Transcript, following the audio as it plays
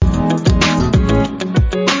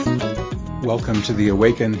Welcome to the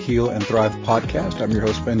Awaken, Heal, and Thrive podcast. I'm your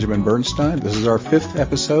host, Benjamin Bernstein. This is our 5th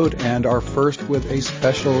episode and our first with a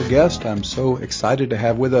special guest. I'm so excited to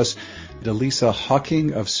have with us Dallisa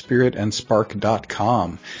Hocking of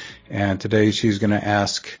SpiritAndSpark.com. And today she's going to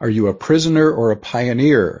ask, are you a prisoner or a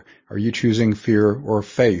pioneer? Are you choosing fear or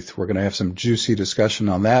faith? We're going to have some juicy discussion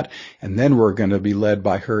on that. And then we're going to be led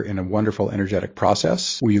by her in a wonderful energetic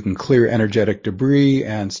process where you can clear energetic debris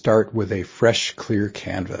and start with a fresh, clear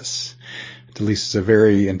canvas. Dallisa is a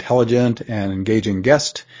very intelligent and engaging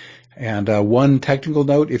guest. And one technical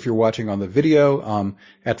note, if you're watching on the video,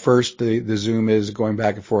 at first the Zoom is going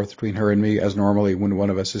back and forth between her and me as normally when one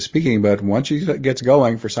of us is speaking. But once she gets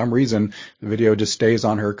going, for some reason, the video just stays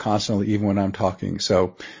on her constantly, even when I'm talking.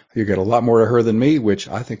 So you get a lot more of her than me, which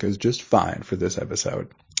I think is just fine for this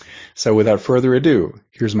episode. So without further ado,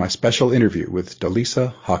 here's my special interview with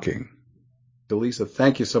Dallisa Hocking. Dallisa,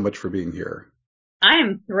 thank you so much for being here. I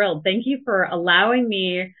am thrilled. Thank you for allowing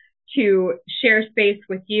me to share space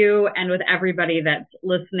with you and with everybody that's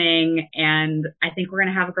listening. And I think we're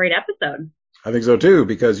going to have a great episode. I think so too,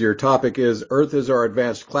 because your topic is Earth is our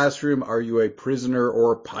advanced classroom. Are you a prisoner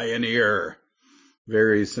or pioneer?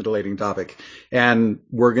 Very scintillating topic. And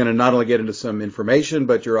we're going to not only get into some information,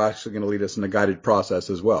 but you're actually going to lead us in a guided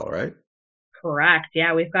process as well, right? Correct.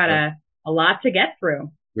 Yeah, we've got a lot to get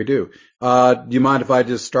through. We do. Do you mind if I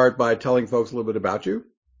just start by telling folks a little bit about you?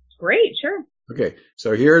 Great, sure. Okay,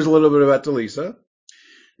 so here's a little bit about Dallisa.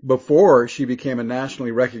 Before she became a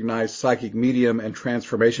nationally recognized psychic medium and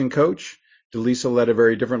transformation coach, Dallisa led a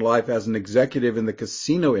very different life as an executive in the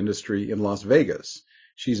casino industry in Las Vegas.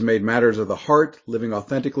 She's made matters of the heart, living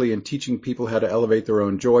authentically and teaching people how to elevate their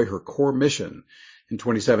own joy, her core mission. In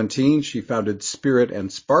 2017, she founded Spirit and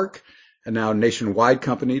Spark, a now nationwide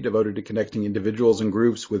company devoted to connecting individuals and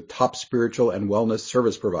groups with top spiritual and wellness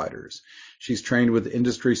service providers. She's trained with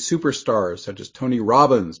industry superstars such as Tony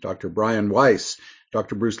Robbins, Dr. Brian Weiss,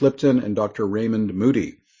 Dr. Bruce Lipton, and Dr. Raymond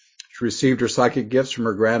Moody. She received her psychic gifts from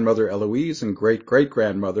her grandmother Eloise and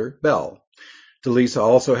great-great-grandmother Belle. Dallisa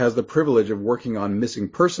also has the privilege of working on missing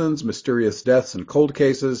persons, mysterious deaths, and cold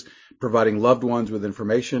cases, providing loved ones with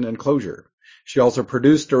information and closure. She also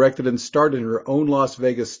produced, directed, and starred in her own Las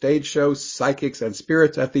Vegas stage show, Psychics and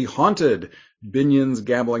Spirits, at the haunted Binion's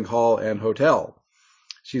Gambling Hall and Hotel.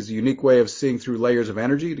 She has a unique way of seeing through layers of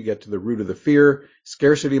energy to get to the root of the fear,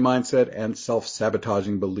 scarcity mindset, and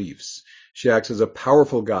self-sabotaging beliefs. She acts as a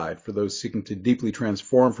powerful guide for those seeking to deeply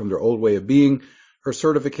transform from their old way of being. Her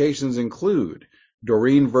certifications include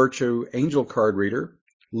Doreen Virtue Angel Card Reader,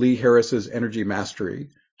 Lee Harris's Energy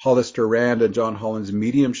Mastery, Hollister Rand and John Holland's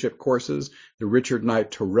mediumship courses, the Richard Knight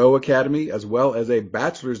Tarot Academy, as well as a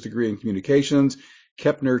bachelor's degree in communications,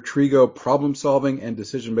 Kepner Trigo problem solving and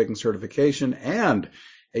decision-making certification, and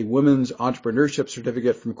a women's entrepreneurship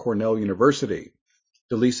certificate from Cornell University.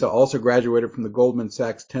 Dallisa also graduated from the Goldman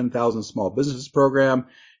Sachs 10,000 Small Businesses program.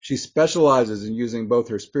 She specializes in using both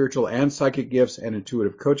her spiritual and psychic gifts and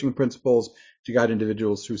intuitive coaching principles to guide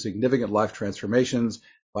individuals through significant life transformations,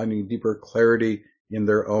 finding deeper clarity in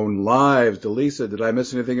their own lives. Dallisa, did I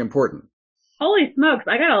miss anything important? Holy smokes,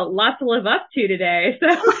 I got a lot to live up to today. So.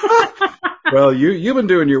 Well, you've been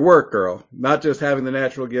doing your work, girl. Not just having the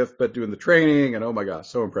natural gift, but doing the training, and oh my gosh,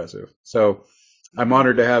 so impressive. So I'm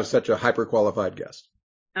honored to have such a hyper-qualified guest.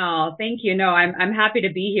 Oh, thank you. No, I'm happy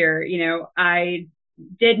to be here. You know, I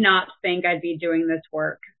did not think I'd be doing this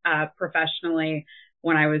work professionally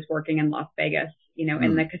when I was working in Las Vegas, you know,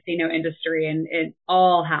 in the casino industry, and it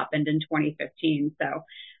all happened in 2015. So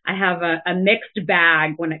I have a mixed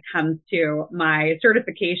bag when it comes to my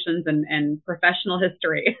certifications and professional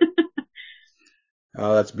history.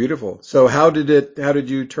 Oh, that's beautiful. So how did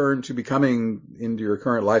you turn to becoming into your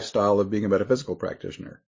current lifestyle of being a metaphysical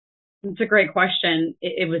practitioner? It's a great question.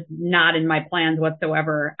 It was not in my plans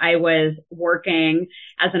whatsoever. I was working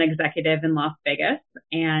as an executive in Las Vegas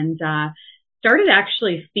and started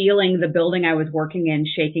actually feeling the building I was working in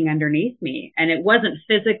shaking underneath me. And it wasn't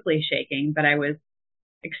physically shaking, but I was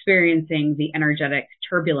experiencing the energetic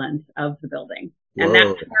turbulence of the building. Whoa. And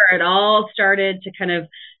that's where it all started to kind of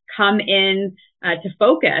come in to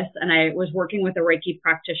focus. And I was working with a Reiki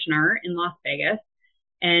practitioner in Las Vegas.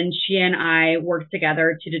 And she and I worked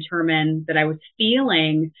together to determine that I was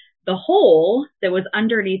feeling the hole that was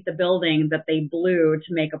underneath the building that they blew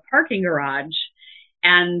to make a parking garage.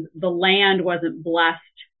 And the land wasn't blessed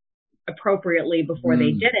appropriately before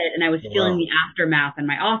they did it. And I was feeling the aftermath in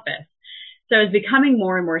my office. So I was becoming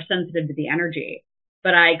more and more sensitive to the energy.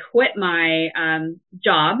 But I quit my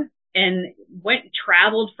job and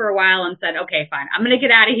traveled for a while and said, okay, fine, I'm going to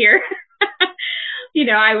get out of here. You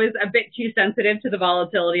know, I was a bit too sensitive to the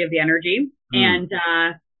volatility of the energy. And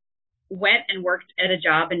went and worked at a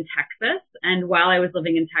job in Texas. And while I was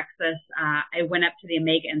living in Texas, I went up to the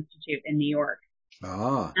Omega Institute in New York.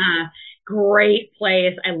 Ah. Great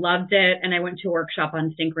place. I loved it. And I went to a workshop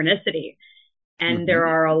on synchronicity. And Hmm. there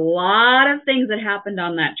are a lot of things that happened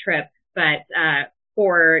on that trip. But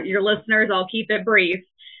for your listeners, I'll keep it brief.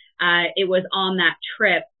 It was on that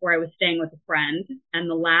trip where I was staying with a friend. And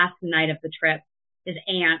the last night of the trip, his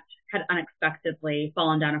aunt had unexpectedly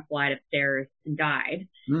fallen down a flight of stairs and died.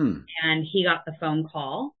 Mm. And he got the phone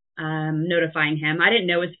call notifying him. I didn't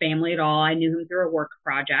know his family at all. I knew him through a work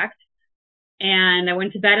project. And I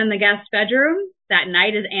went to bed in the guest bedroom. That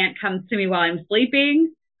night, his aunt comes to me while I'm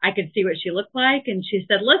sleeping. I could see what she looked like. And she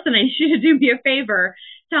said, listen, I need you to do me a favor.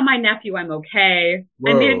 Tell my nephew I'm okay.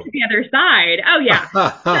 I made it Whoa. to the other side. Oh, yeah.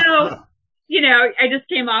 So, I just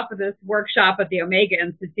came off of this workshop at the Omega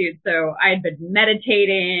Institute. So I had been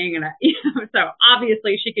meditating and, so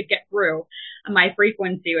obviously she could get through. My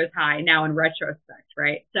frequency was high now in retrospect,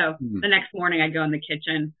 right? So Mm. the next morning I go in the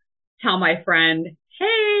kitchen, tell my friend,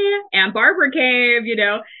 hey, Aunt Barbara came,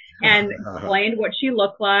 and explained what she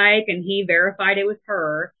looked like, and he verified it was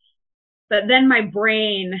her. But then my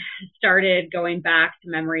brain started going back to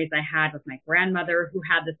memories I had with my grandmother who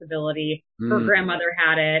had this ability. Her Mm. grandmother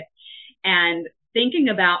had it. And thinking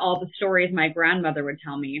about all the stories my grandmother would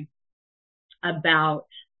tell me about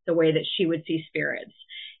the way that she would see spirits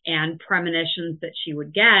and premonitions that she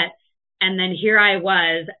would get. And then here I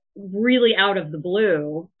was, really out of the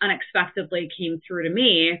blue, unexpectedly came through to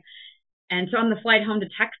me. And so on the flight home to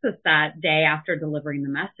Texas that day after delivering the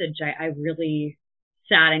message, I really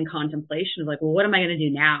sat in contemplation of like, well, what am I going to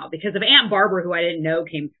do now? Because of Aunt Barbara, who I didn't know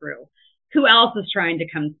came through, who else is trying to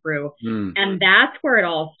come through? Mm. And that's where it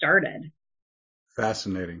all started.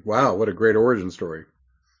 Fascinating. Wow, what a great origin story.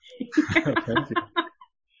 Thank you.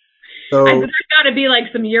 There's So, got to be like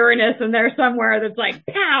some Uranus in there somewhere that's like,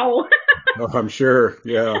 pow. oh, I'm sure.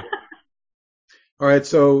 Yeah. All right.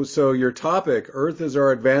 So your topic, Earth is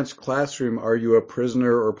our advanced classroom. Are you a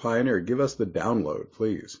prisoner or pioneer? Give us the download,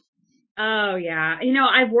 please. Oh, yeah.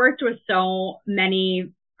 I've worked with so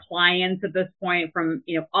many clients at this point from,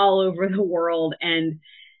 all over the world. And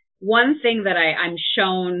one thing that I'm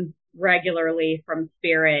shown regularly from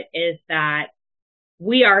spirit is that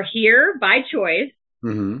we are here by choice.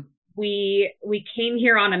 Mm-hmm. We came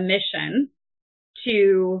here on a mission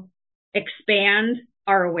to expand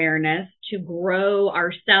our awareness, to grow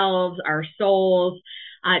ourselves, our souls,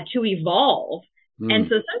 to evolve. And Mm.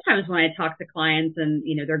 so sometimes when I talk to clients and,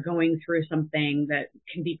 they're going through something that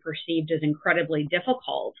can be perceived as incredibly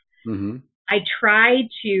difficult, Mm-hmm. I try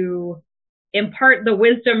to impart the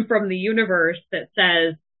wisdom from the universe that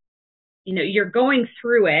says, you're going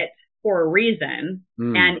through it for a reason,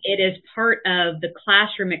 Mm. and it is part of the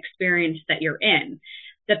classroom experience that you're in.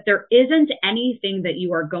 That there isn't anything that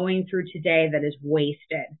you are going through today that is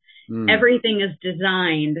wasted. Mm. Everything is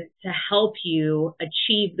designed to help you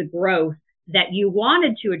achieve the growth that you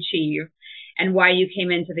wanted to achieve and why you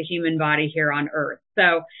came into the human body here on earth.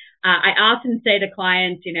 So I often say to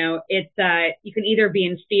clients, it's you can either be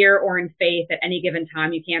in fear or in faith at any given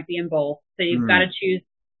time. You can't be in both. So you've got to Mm. choose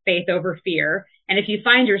faith over fear. And if you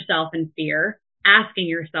find yourself in fear, asking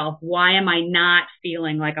yourself, why am I not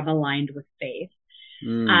feeling like I'm aligned with faith?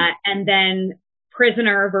 Mm. And then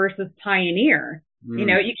prisoner versus pioneer.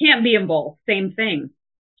 Mm. You can't be in both. Same thing.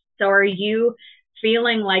 So are you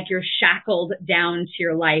feeling like you're shackled down to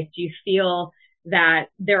your life? Do you feel that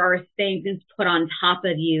there are things put on top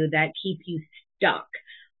of you that keep you stuck?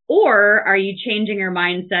 Or are you changing your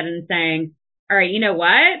mindset and saying, all right, you know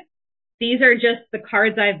what? These are just the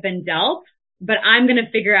cards I've been dealt, but I'm going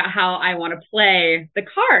to figure out how I want to play the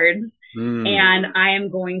cards. Mm. And I am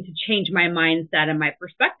going to change my mindset and my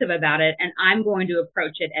perspective about it. And I'm going to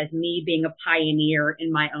approach it as me being a pioneer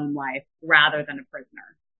in my own life rather than a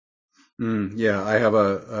prisoner. Mm. Yeah, I have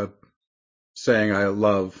a saying I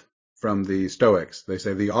love from the Stoics. They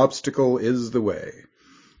say the obstacle is the way.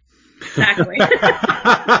 Exactly.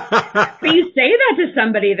 But you say that to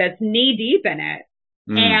somebody that's knee deep in it,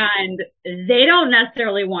 Mm. and they don't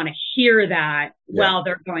necessarily want to hear that Yeah. while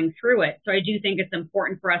they're going through it. So I do think it's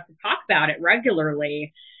important for us to talk about it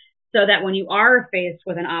regularly so that when you are faced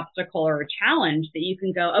with an obstacle or a challenge that you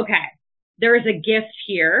can go, okay, there is a gift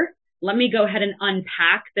here. Let me go ahead and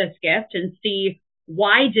unpack this gift and see,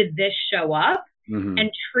 why did this show up, Mm-hmm.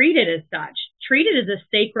 and treat it as such. Treat it as a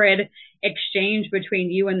sacred exchange between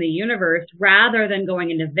you and the universe rather than going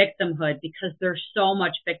into victimhood, because there's so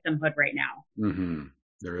much victimhood right now. Mm-hmm.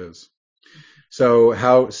 There is. So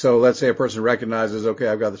let's say a person recognizes, okay,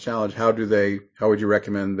 I've got the challenge. How would you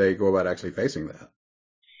recommend they go about actually facing that?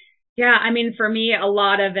 Yeah, I mean, for me, a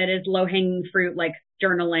lot of it is low hanging fruit, like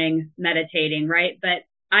journaling, meditating, right? But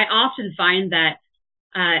I often find that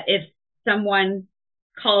if someone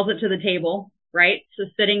calls it to the table, right? So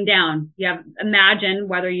sitting down, you have imagine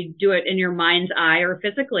whether you do it in your mind's eye or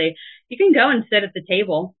physically, you can go and sit at the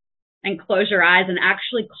table and close your eyes and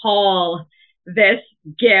actually call this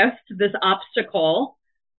gift, this obstacle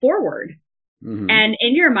forward. Hmm. And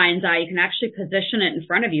in your mind's eye, you can actually position it in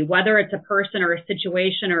front of you, whether it's a person or a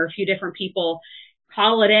situation or a few different people,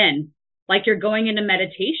 call it in like you're going into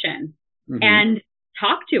meditation Hmm. and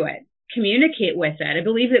talk to it, communicate with it. I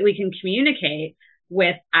believe that we can communicate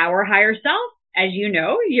with our higher self. As you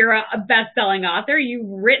know, you're a best-selling author. You've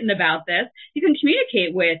written about this. You can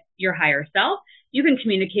communicate with your higher self. You can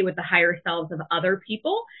communicate with the higher selves of other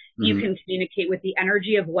people. You Hmm. can communicate with the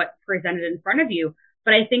energy of what's presented in front of you.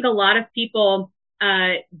 But I think a lot of people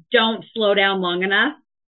uh, don't slow down long enough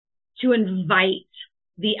to invite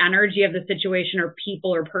the energy of the situation or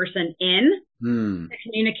people or person in Hmm. to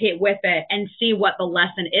communicate with it and see what the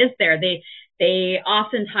lesson is there. They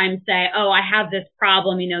oftentimes say, "Oh, I have this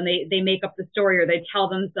problem," and they make up the story or they tell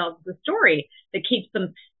themselves the story that keeps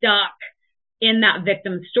them stuck in that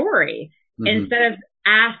victim story Hmm. instead of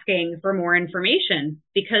asking for more information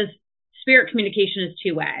because spirit communication is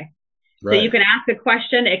two-way. So you Right. can ask a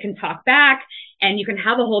question, it can talk back, and you can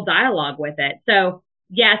have a whole dialogue with it. So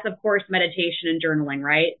yes, of course, meditation and journaling,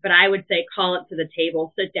 right? But I would say call it to the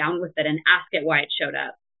table, sit down with it and ask it why it showed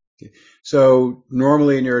up. So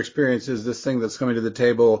normally in your experience, is this thing that's coming to the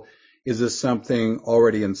table, is this something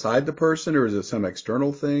already inside the person or is it some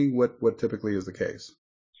external thing? What typically is the case?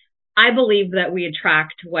 I believe that we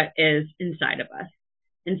attract what is inside of us.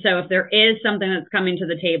 And so if there is something that's coming to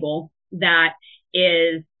the table that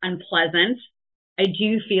is unpleasant, I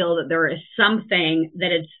do feel that there is something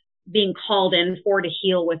that it's being called in for to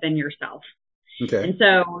heal within yourself. Okay. And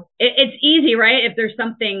so it's easy, right? If there's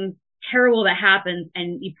something terrible that happens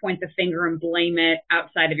and you point the finger and blame it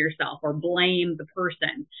outside of yourself or blame the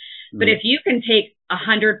person. But Hmm. if you can take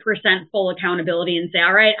 100% full accountability and say,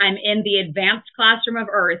 all right, I'm in the advanced classroom of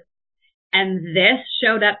earth and this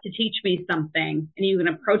showed up to teach me something, and you can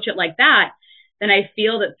approach it like that, then I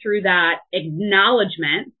feel that through that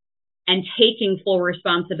acknowledgement and taking full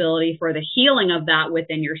responsibility for the healing of that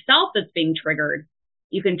within yourself that's being triggered,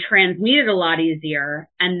 you can transmute it a lot easier.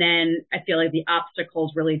 And then I feel like the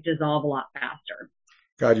obstacles really dissolve a lot faster.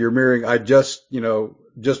 God, you're mirroring. I just,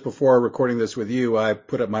 just before recording this with you, I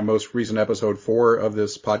put up my most recent episode 4 of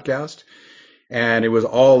this podcast, and it was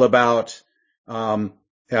all about um,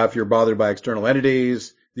 how if you're bothered by external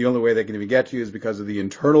entities, the only way they can even get to you is because of the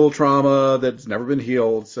internal trauma that's never been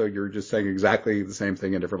healed. So you're just saying exactly the same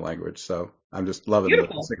thing in different language. So I'm just loving the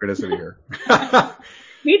Beautiful. synchronicity here.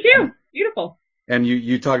 Me too. and, Beautiful. and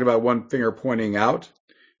you talked about one finger pointing out.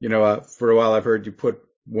 For a while I've heard you put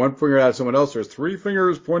one finger at someone else. There's 3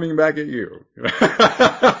 fingers pointing back at you.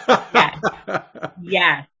 Yes.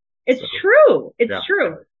 Yes. It's So true. It's yeah.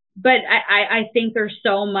 true. But I think there's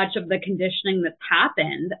so much of the conditioning that's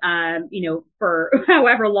happened, for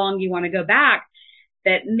however long you want to go back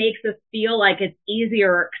that makes us feel like it's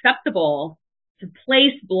easier or acceptable to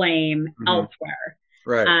place blame Hmm. elsewhere.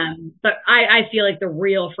 Right. But I feel like the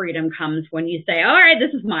real freedom comes when you say, all right,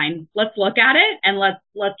 this is mine. Let's look at it and let's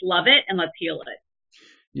love it and let's heal it.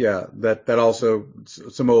 Yeah, that also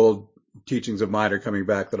some old teachings of mine are coming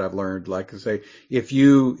back that I've learned. Like I say, if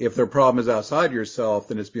their problem is outside yourself,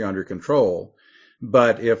 then it's beyond your control.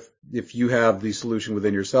 But if you have the solution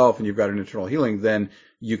within yourself and you've got an internal healing, then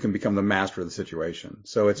you can become the master of the situation.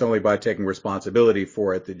 So it's only by taking responsibility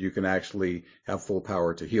for it that you can actually have full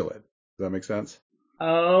power to heal it. Does that make sense?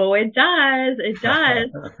 Oh, it does. It does.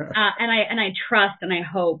 And I trust and I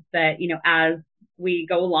hope that, as we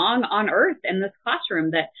go along on earth in this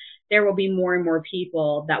classroom, that there will be more and more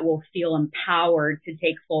people that will feel empowered to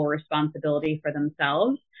take full responsibility for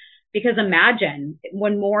themselves. Because imagine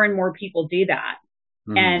when more and more people do that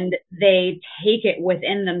Hmm. and they take it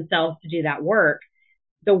within themselves to do that work,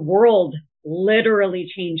 the world literally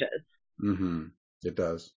changes. Hmm. It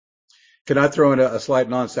does. Can I throw in a slight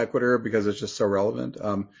non sequitur because it's just so relevant?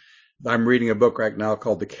 I'm reading a book right now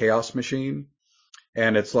called The Chaos Machine,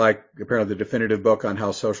 and it's like apparently the definitive book on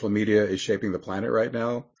how social media is shaping the planet right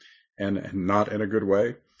now, and not in a good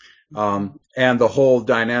way. And the whole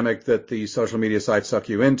dynamic that the social media sites suck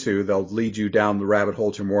you into, they'll lead you down the rabbit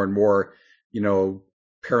hole to more and more, you know,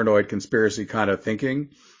 paranoid conspiracy kind of thinking.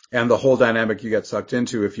 And the whole dynamic you get sucked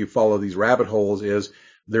into if you follow these rabbit holes is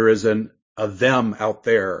there is a them out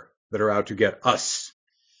there that are out to get us.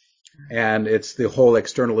 And it's the whole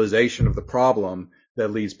externalization of the problem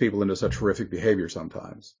that leads people into such horrific behavior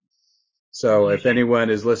sometimes. So if anyone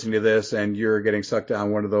is listening to this and you're getting sucked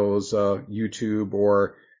down one of those YouTube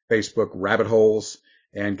or Facebook rabbit holes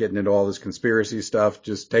and getting into all this conspiracy stuff,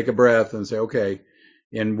 just take a breath and say, okay,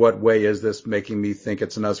 in what way is this making me think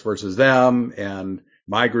it's an us versus them? And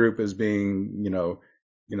my group is being,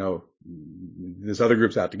 this other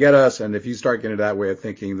group's out to get us. And if you start getting that way of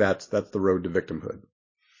thinking, that's the road to victimhood.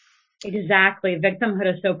 Exactly.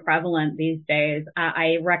 Victimhood is so prevalent these days.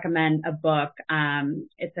 I recommend a book.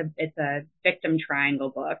 It's a victim triangle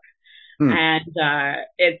book. And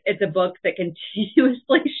it's a book that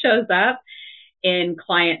continuously shows up in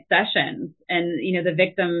client sessions. And, the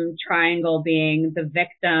victim triangle being the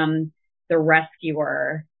victim, the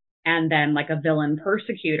rescuer, and then like a villain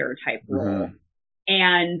persecutor type role.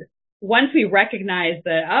 And once we recognize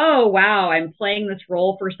that, oh, wow, I'm playing this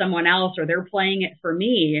role for someone else or they're playing it for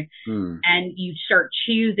me, and you start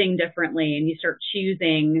choosing differently and you start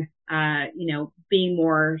choosing, being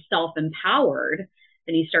more self-empowered,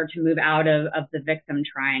 then you start to move out of the victim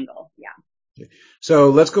triangle. Yeah. So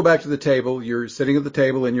let's go back to the table. You're sitting at the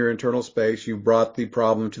table in your internal space. You brought the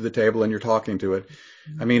problem to the table and you're talking to it.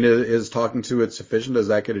 I mean, is talking to it sufficient? Does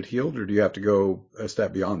that get it healed, or do you have to go a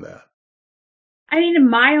step beyond that? I mean, in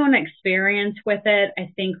my own experience with it,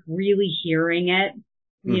 I think really hearing it,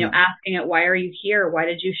 asking it, why are you here? Why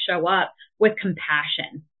did you show up, with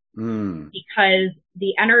compassion? Because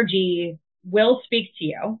the energy will speak to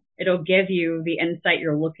you. It'll give you the insight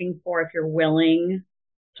you're looking for if you're willing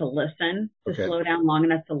to listen, to slow down long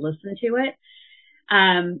enough to listen to it.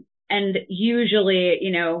 And usually,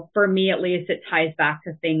 for me at least, it ties back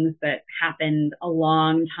to things that happened a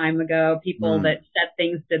long time ago, people that said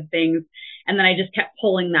things, did things, and then I just kept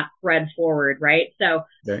pulling that thread forward, right? So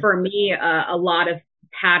for me, a lot of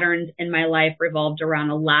patterns in my life revolved around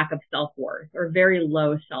a lack of self-worth or very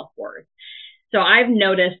low self-worth. So I've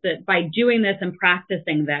noticed that by doing this and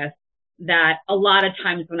practicing this, that a lot of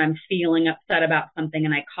times when I'm feeling upset about something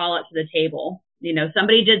and I call it to the table,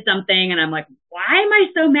 somebody did something and I'm like, why am I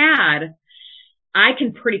so mad? I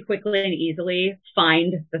can pretty quickly and easily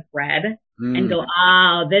find the thread and go,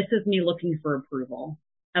 this is me looking for approval.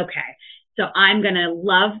 Okay. So I'm going to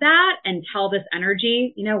love that and tell this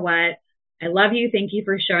energy, you know what? I love you. Thank you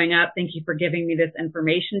for showing up. Thank you for giving me this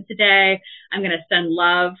information today. I'm going to send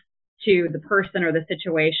love to the person or the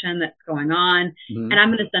situation that's going on. And I'm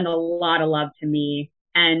going to send a lot of love to me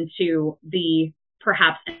and to the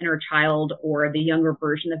perhaps inner child or the younger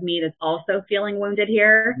version of me that's also feeling wounded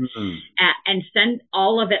here, and send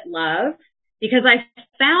all of it love. Because I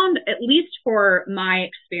found, at least for my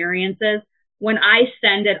experiences, when I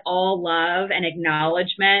send it all love and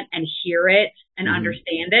acknowledgement and hear it and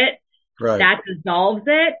understand it, that dissolves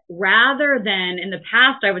it, rather than in the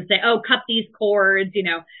past, I would say, oh, cut these cords,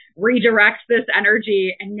 redirect this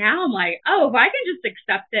energy. And now I'm like, oh, if I can just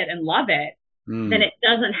accept it and love it, then it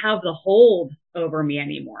doesn't have the hold over me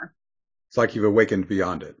anymore. It's like you've awakened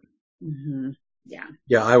beyond it. Yeah.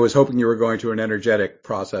 Yeah, I was hoping you were going to an energetic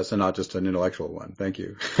process and not just an intellectual one. Thank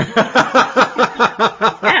you.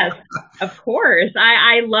 Yes, of course.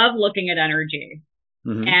 I love looking at energy.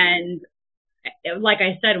 And like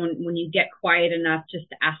I said, when you get quiet enough just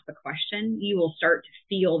to ask the question, you will start to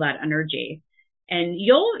feel that energy. And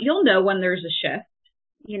you'll know when there's a shift,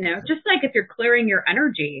 just like if you're clearing your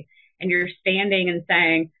energy and you're standing and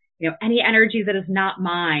saying, any energy that is not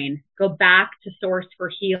mine, go back to source for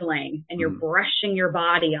healing, and you're brushing your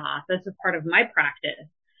body off. This is part of my practice.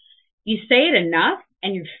 You say it enough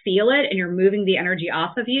and you feel it and you're moving the energy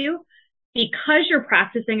off of you, because you're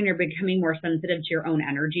practicing and you're becoming more sensitive to your own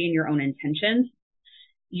energy and your own intentions.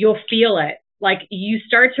 You'll feel it. Like you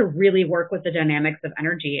start to really work with the dynamics of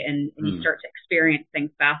energy and you start to experience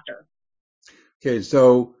things faster. Okay.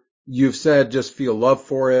 So you've said just feel love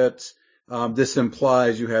for it. This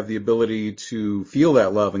implies you have the ability to feel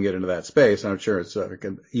that love and get into that space. I'm sure it's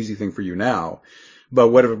an easy thing for you now. But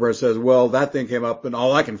what if a person says, well, that thing came up and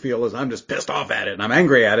all I can feel is I'm just pissed off at it and I'm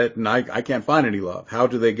angry at it and I can't find any love. How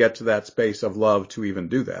do they get to that space of love to even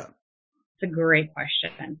do that? It's a great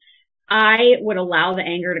question. I would allow the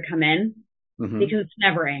anger to come in because it's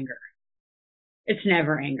never anger. It's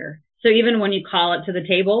never anger. So even when you call it to the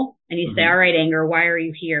table and you say, all right, anger, why are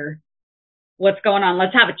you here? What's going on?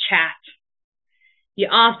 Let's have a chat. You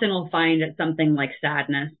often will find it's something like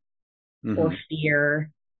sadness or fear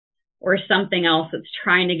or something else that's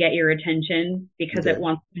trying to get your attention because it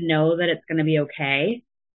wants to know that it's going to be okay.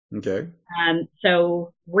 Okay.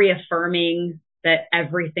 So reaffirming that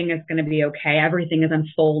everything is going to be okay. Everything is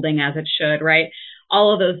unfolding as it should, right?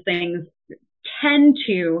 All of those things tend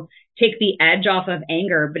to take the edge off of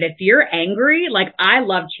anger. But if you're angry, like I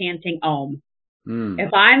love chanting Om.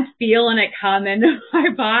 If I'm feeling it come into my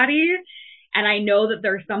body and I know that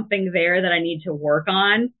there's something there that I need to work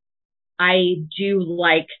on, I do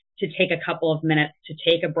like to take a couple of minutes to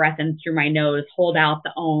take a breath in through my nose, hold out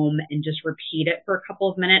the Om, and just repeat it for a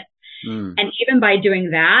couple of minutes. Mm. And even by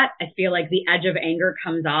doing that, I feel like the edge of anger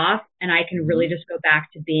comes off and I can really just go back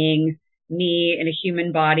to being me in a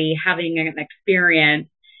human body, having an experience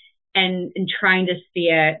and trying to see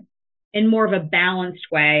it in more of a balanced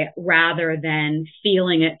way rather than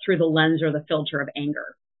feeling it through the lens or the filter of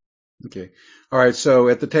anger. Okay. All right. So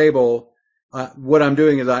at the table, what I'm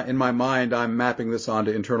doing is in my mind, I'm mapping this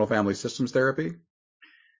onto internal family systems therapy.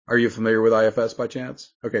 Are you familiar with IFS by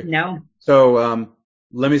chance? Okay. No. So,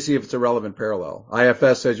 let me see if it's a relevant parallel.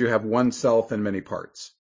 IFS says you have one self and many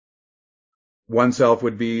parts. One self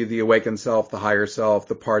would be the awakened self, the higher self,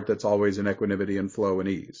 the part that's always in equanimity and flow and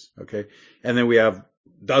ease. Okay. And then we have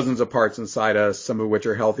dozens of parts inside us, some of which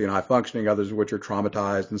are healthy and high functioning, others of which are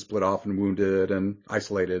traumatized and split off and wounded and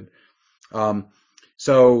isolated.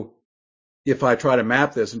 So if I try to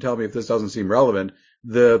map this and tell me if this doesn't seem relevant,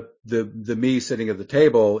 the me sitting at the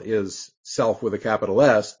table is self with a capital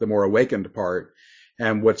S, the more awakened part.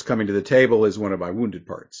 And what's coming to the table is one of my wounded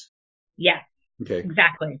parts. Yes, Okay.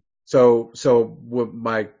 exactly. So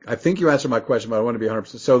I think you answered my question, but I want to be 100%.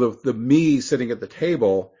 So the me sitting at the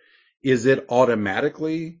table, is it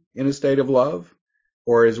automatically in a state of love?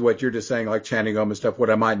 Or is what you're just saying, like chanting Om and stuff, what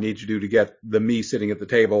I might need to do to get the me sitting at the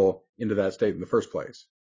table into that state in the first place?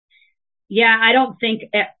 Yeah, I don't think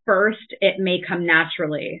at first it may come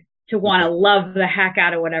naturally to want to love the heck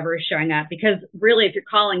out of whatever is showing up, because really if you're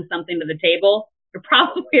calling something to the table, you're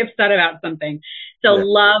probably upset about something. So Yeah.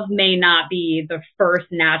 love may not be the first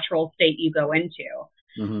natural state you go into.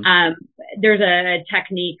 Mm-hmm. There's a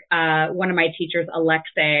technique, one of my teachers,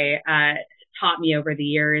 Alexei, taught me over the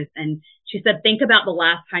years. And she said, think about the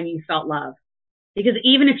last time you felt love. Because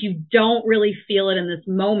even if you don't really feel it in this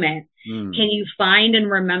moment, can you find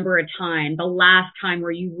and remember a time, the last time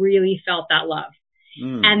where you really felt that love?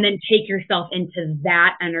 And then take yourself into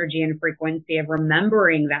that energy and frequency of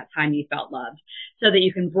remembering that time you felt love so that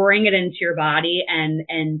you can bring it into your body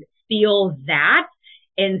and feel that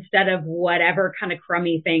instead of whatever kind of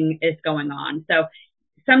crummy thing is going on. So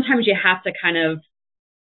sometimes you have to kind of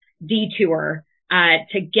detour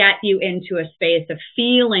to get you into a space of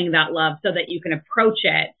feeling that love so that you can approach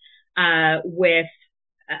it with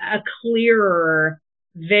a clearer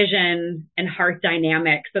vision and heart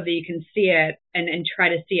dynamic so that you can see it and try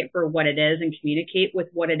to see it for what it is and communicate with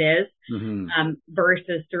what it is,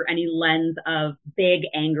 versus through any lens of big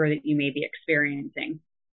anger that you may be experiencing.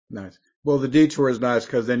 Nice. Well, the D tour is nice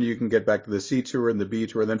because then you can get back to the C tour and the B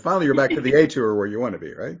tour, and then finally you're back to the A tour where you want to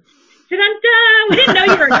be, right? Da-dun-dun! We didn't know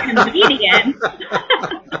you were a comedian.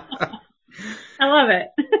 I love it.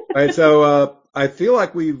 All right, so I feel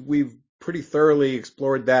like we've pretty thoroughly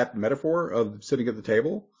explored that metaphor of sitting at the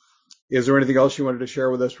table. Is there anything else you wanted to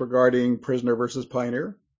share with us regarding prisoner versus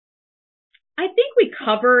pioneer? I think we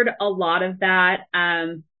covered a lot of that.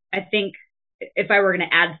 I think if I were going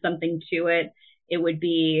to add something to it, it would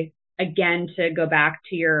be, again, to go back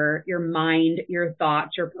to your mind, your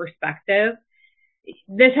thoughts, your perspective.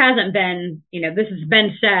 This hasn't been, this has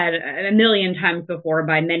been said a million times before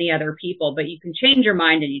by many other people, but you can change your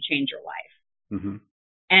mind and you change your life. Mm-hmm.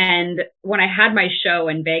 And when I had my show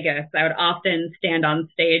in Vegas, I would often stand on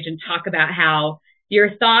stage and talk about how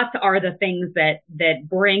your thoughts are the things that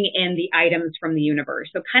bring in the items from the universe.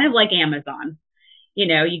 So kind of like Amazon.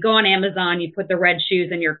 You go on Amazon, you put the red shoes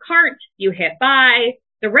in your cart, you hit buy,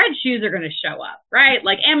 the red shoes are going to show up, right?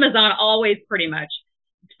 Like Amazon always pretty much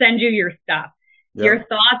sends you your stuff. Yep. Your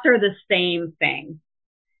thoughts are the same thing.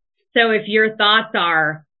 So if your thoughts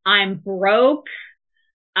are, I'm broke,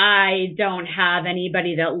 I don't have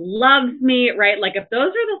anybody that loves me, right? Like if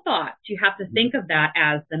those are the thoughts, you have to think of that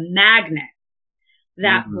as the magnet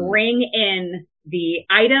that bring in the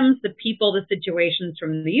items, the people, the situations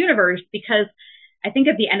from the universe, because I think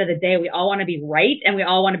at the end of the day, we all want to be right and we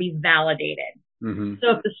all want to be validated. Mm-hmm.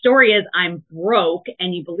 So if the story is I'm broke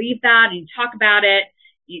and you believe that and you talk about it,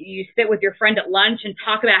 you sit with your friend at lunch and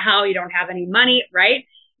talk about how you don't have any money, right?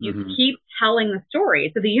 You keep telling the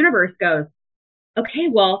story. So the universe goes, okay,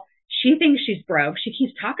 well, she thinks she's broke. She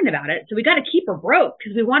keeps talking about it. So we got to keep her broke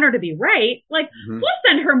because we want her to be right. Like, we'll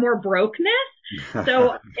send her more brokenness.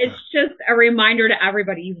 So it's just a reminder to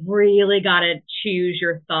everybody, you've really got to choose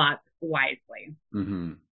your thoughts wisely.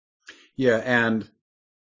 Mm-hmm. Yeah.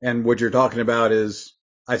 And what you're talking about is,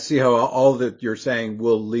 I see how all that you're saying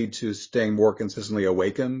will lead to staying more consistently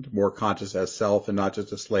awakened, more conscious as self and not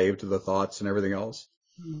just a slave to the thoughts and everything else.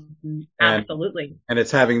 Mm-hmm. Absolutely. And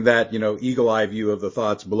it's having that, eagle eye view of the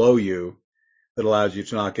thoughts below you that allows you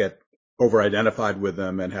to not get over-identified with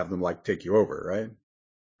them and have them like take you over, right?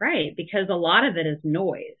 Right. Because a lot of it is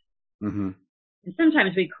noise. Mm-hmm. And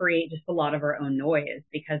sometimes we create just a lot of our own noise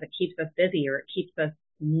because it keeps us busy or it keeps us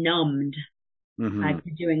numbed Mm-hmm.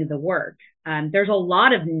 to doing the work. There's a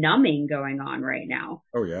lot of numbing going on right now.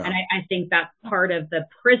 Oh, yeah. And I think that's part of the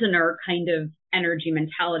prisoner kind of energy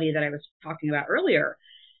mentality that I was talking about earlier.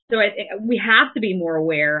 So we have to be more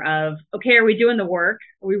aware of, okay, are we doing the work?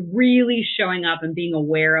 Are we really showing up and being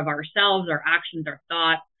aware of ourselves, our actions, our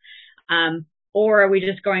thoughts? Or are we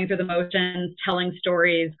just going through the motions, telling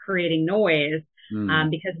stories, creating noise?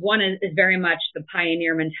 Because one is very much the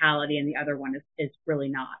pioneer mentality and the other one is really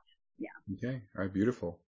not. Yeah. Okay. All right.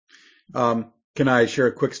 Beautiful. Can I share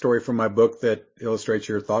a quick story from my book that illustrates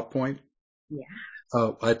your thought point? Yeah.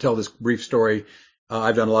 I tell this brief story.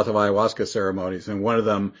 I've done a lot of ayahuasca ceremonies, and one of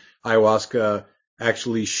them, ayahuasca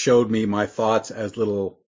actually showed me my thoughts as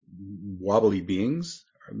little wobbly beings.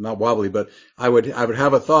 Not wobbly, but I would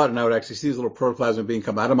have a thought, and I would actually see this little protoplasm being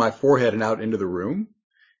come out of my forehead and out into the room.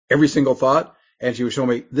 Every single thought. And she was showing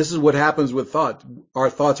me, this is what happens with thought. Our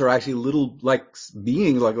thoughts are actually little like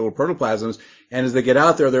beings, like little protoplasms. And as they get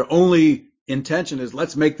out there, their only intention is,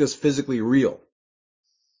 let's make this physically real.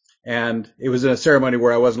 And it was in a ceremony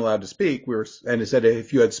where I wasn't allowed to speak. And it said,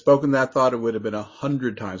 if you had spoken that thought, it would have been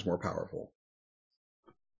 100 times more powerful.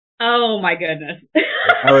 Oh my goodness.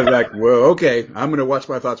 I was like, whoa, okay, I'm going to watch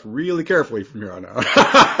my thoughts really carefully from here on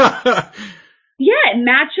out. Yeah, it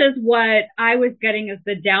matches what I was getting as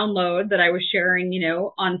the download that I was sharing,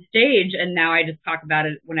 on stage. And now I just talk about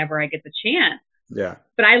it whenever I get the chance. Yeah.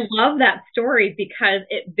 But I love that story because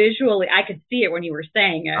it visually, I could see it when you were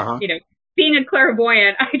saying it. Uh-huh. Being a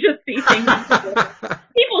clairvoyant, I just see things.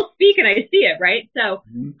 People speak and I see it, right? So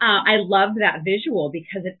I love that visual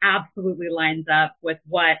because it absolutely lines up with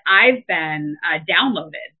what I've been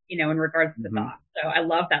downloaded, in regards to thought. So I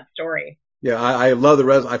love that story. Yeah, I love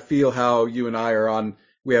I feel how you and I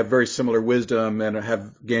we have very similar wisdom and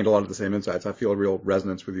have gained a lot of the same insights. I feel a real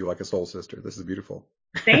resonance with you like a soul sister. This is beautiful.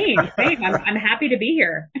 Same. I'm happy to be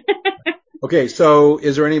here. Okay, so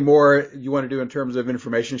is there any more you want to do in terms of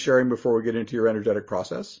information sharing before we get into your energetic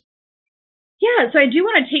process? Yeah, so I do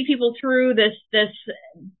want to take people through this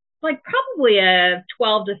like probably a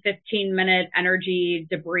 12 to 15 minute energy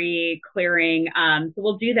debris clearing. So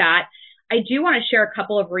we'll do that. I do want to share a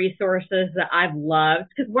couple of resources that I've loved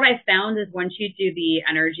because what I found is once you do the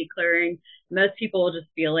energy clearing, most people will just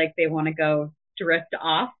feel like they want to go drift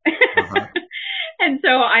off. Uh-huh. And so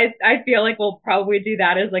I feel like we'll probably do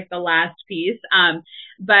that as like the last piece.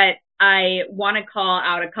 But I want to call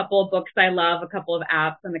out a couple of books I love, a couple of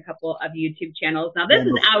apps, and a couple of YouTube channels. Now, this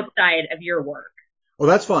is outside of your work. Well,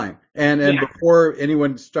 that's fine. And yeah. Before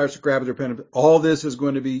anyone starts to grab their pen, all this is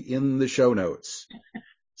going to be in the show notes.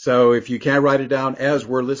 So if you can't write it down as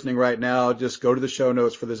we're listening right now, just go to the show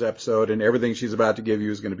notes for this episode and everything she's about to give you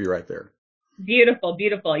is going to be right there. Beautiful,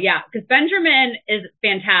 beautiful. Yeah, because Benjamin is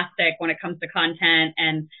fantastic when it comes to content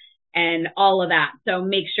and all of that. So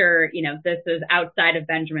make sure, this is outside of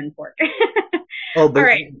Benjamin's work. Oh, but, all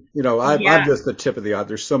right. I'm just the tip of the eye.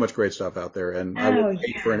 There's so much great stuff out there, and I would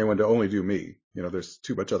hate for anyone to only do me. There's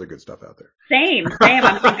too much other good stuff out there. Same. I'm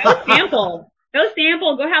like, go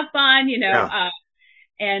sample, go have fun, Yeah.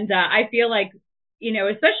 And I feel like,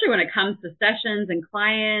 especially when it comes to sessions and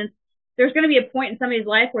clients, there's going to be a point in somebody's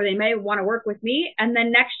life where they may want to work with me, and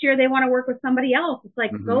then next year they want to work with somebody else. It's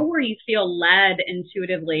like, go where you feel led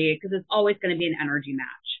intuitively, because it's always going to be an energy match.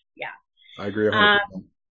 Yeah. I agree 100%.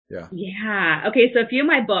 Yeah. Yeah. Okay. So a few of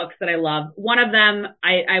my books that I love, one of them,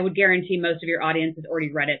 I would guarantee most of your audience has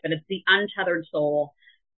already read it, but it's The Untethered Soul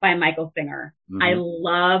by Michael Singer. I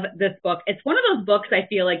love this book. It's one of those books I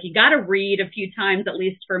feel like you got to read a few times, at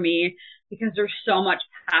least for me, because there's so much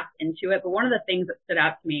packed into it. But one of the things that stood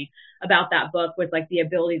out to me about that book was like the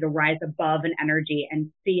ability to rise above an energy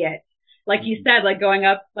and see it. Like you said, like going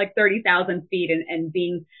up like 30,000 feet and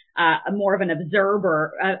being more of an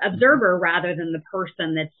observer rather than the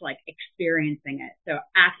person that's like experiencing it. So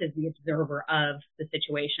act as the observer of the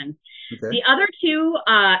situation. Okay. The other two,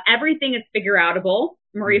 Everything is Figure Outable,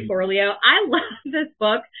 Marie Forleo. I love this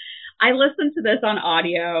book. I listened to this on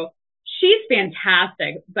audio. She's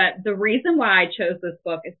fantastic. But the reason why I chose this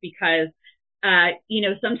book is because,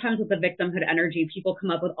 sometimes with the victimhood energy, people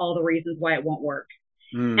come up with all the reasons why it won't work.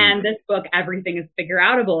 And this book, Everything is Figure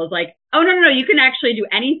Outable, is like, oh, no, you can actually do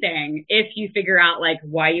anything if you figure out like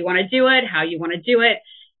why you want to do it, how you want to do it.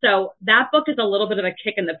 So that book is a little bit of a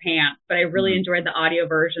kick in the pants, but I really enjoyed the audio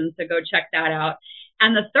version. So go check that out.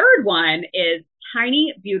 And the third one is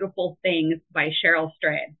Tiny Beautiful Things by Cheryl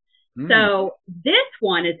Strayed. So this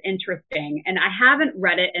one is interesting, and I haven't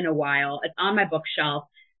read it in a while. It's on my bookshelf.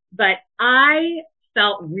 but I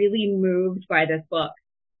felt really moved by this book.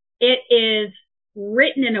 It is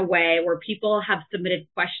written in a way where people have submitted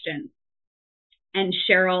questions and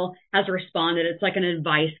Cheryl has responded. It's like an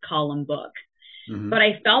advice column book. Mm-hmm. But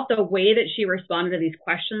I felt the way that she responded to these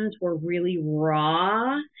questions were really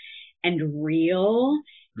raw and real.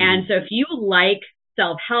 Mm-hmm. And so if you like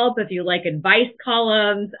self-help, if you like advice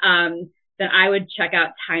columns, then I would check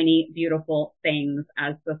out Tiny Beautiful Things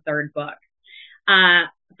as the third book.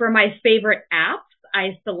 For my favorite apps,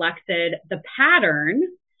 I selected The Pattern,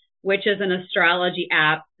 which is an astrology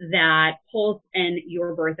app that pulls in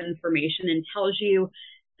your birth information and tells you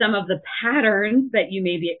some of the patterns that you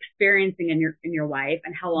may be experiencing in your life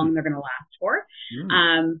and how long they're going to last for.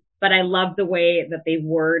 But I love the way that they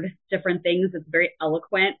word different things. It's very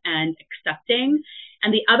eloquent and accepting.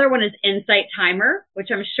 And the other one is Insight Timer, which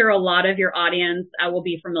I'm sure a lot of your audience will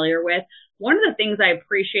be familiar with. One of the things I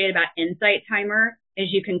appreciate about Insight Timer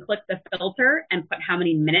is you can click the filter and put how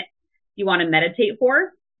many minutes you want to meditate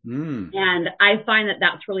for. And I find that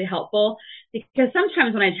that's really helpful because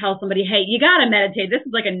sometimes when I tell somebody, hey, you got to meditate, this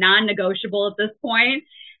is like a non-negotiable at this point.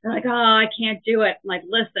 They're like, oh, I can't do it. I'm like,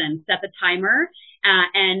 listen, set the timer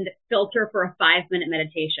and filter for a 5-minute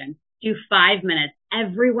meditation. Do 5 minutes.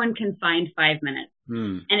 Everyone can find 5 minutes.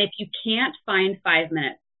 And if you can't find 5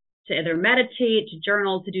 minutes to either meditate, to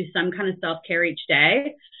journal, to do some kind of self-care each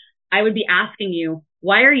day, I would be asking you,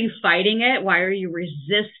 why are you fighting it? Why are you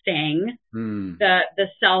resisting the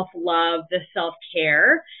self-love, the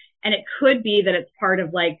self-care? And it could be that it's part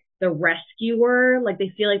of like the rescuer, like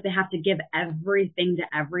they feel like they have to give everything to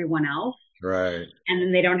everyone else. Right. And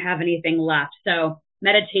then they don't have anything left. So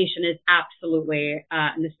meditation is absolutely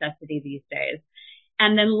a necessity these days.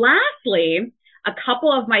 And then lastly, a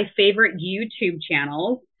couple of my favorite YouTube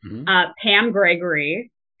channels, Pam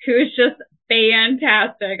Gregory, who is just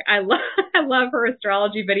fantastic. I love her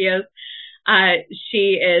astrology videos.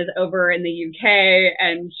 She is over in the UK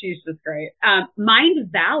and she's just great. Mind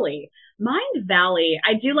Valley,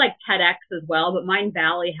 I do like TEDx as well, but Mind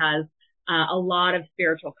Valley has a lot of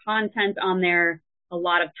spiritual content on there, a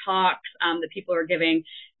lot of talks that people are giving.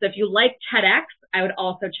 So if you like TEDx, I would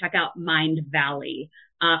also check out Mind Valley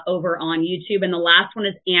over on YouTube. And the last one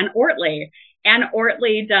is Ann Ortley. Ann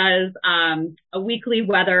Ortley does a weekly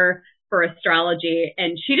weather for astrology,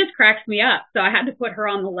 and she just cracks me up. So I had to put her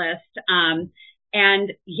on the list.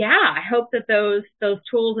 And yeah, I hope that those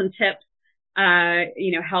tools and tips,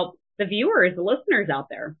 help the viewers, the listeners out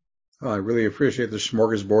there. Oh, I really appreciate the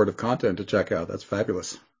smorgasbord of content to check out. That's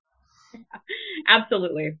fabulous.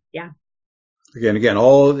 Absolutely. Yeah. Again,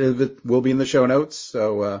 all of it will be in the show notes.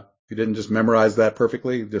 So if you didn't just memorize that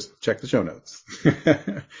perfectly, just check the show notes.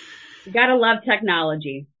 You gotta love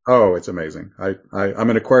technology. Oh, it's amazing. I'm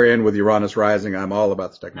an Aquarian with Uranus rising. I'm all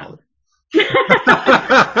about the technology. Yeah,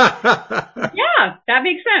 that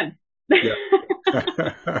makes sense. Yeah.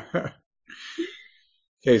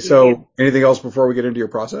 Okay, so anything else before we get into your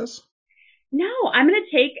process? No, I'm going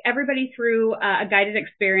to take everybody through a guided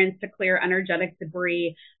experience to clear energetic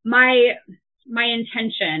debris. My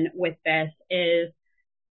intention with this is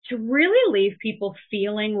to really leave people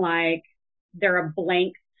feeling like they're a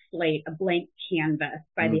blank slate, a blank canvas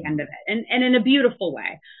by the end of it. And in a beautiful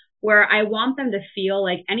way, where I want them to feel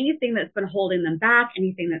like anything that's been holding them back,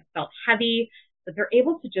 anything that's felt heavy, that they're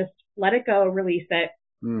able to just let it go, release it,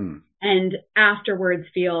 and afterwards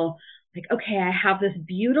feel like, okay, I have this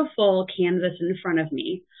beautiful canvas in front of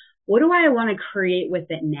me. What do I want to create with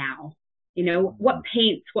it now? What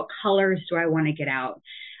paints, what colors do I want to get out?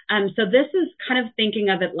 So this is kind of thinking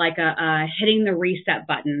of it like a hitting the reset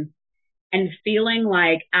button and feeling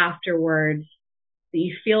like afterwards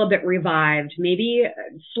you feel a bit revived, maybe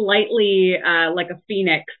slightly like a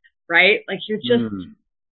phoenix, right? Like you're just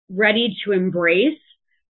ready to embrace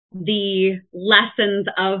the lessons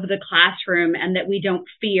of the classroom and that we don't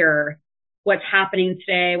fear what's happening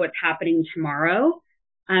today, what's happening tomorrow.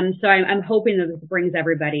 So I'm hoping that this brings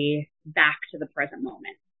everybody back to the present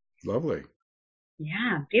moment. Lovely.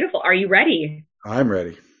 Yeah, beautiful. Are you ready? I'm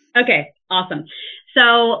ready. Okay, awesome.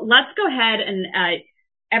 So let's go ahead and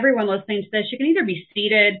everyone listening to this, you can either be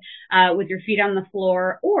seated with your feet on the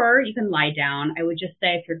floor or you can lie down. I would just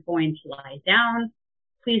say if you're going to lie down,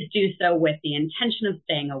 please do so with the intention of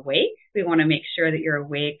staying awake. We want to make sure that you're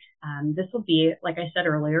awake. This will be, like I said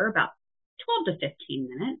earlier, about 12 to 15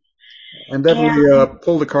 minutes. And definitely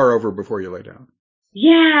pull the car over before you lay down.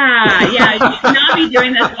 Yeah. You should not be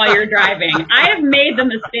doing this while you're driving. I have made the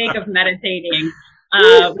mistake of meditating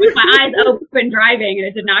with my eyes open driving, and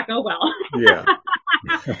it did not go well. Yeah.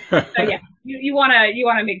 So yeah, you want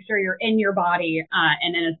to make sure you're in your body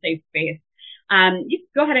and in a safe space. You can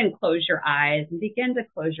go ahead and close your eyes and begin to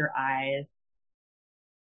close your eyes.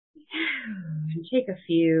 And take a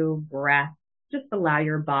few breaths. Just allow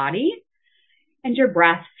your body and your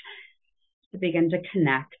breath to begin to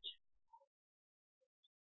connect.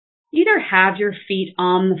 Either have your feet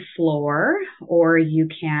on the floor, or you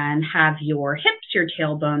can have your hips, your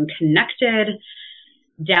tailbone connected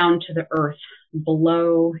down to the earth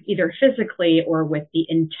below, either physically or with the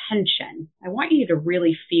intention. I want you to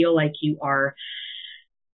really feel like you are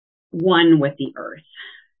one with the earth.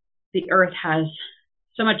 The earth has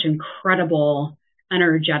so much incredible,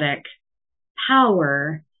 energetic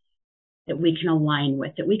power that we can align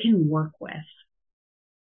with, that we can work with.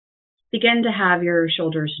 Begin to have your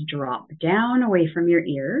shoulders drop down away from your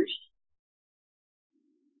ears.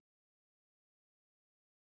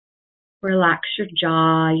 Relax your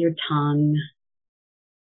jaw, your tongue.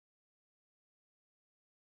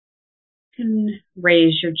 You can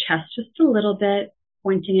raise your chest just a little bit,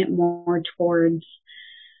 pointing it more towards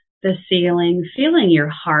the ceiling, feeling your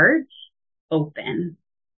heart open,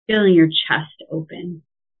 feeling your chest open.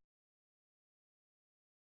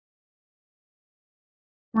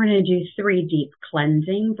 We're going to do 3 deep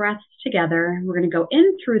cleansing breaths together. We're going to go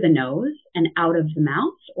in through the nose and out of the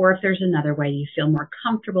mouth, or if there's another way you feel more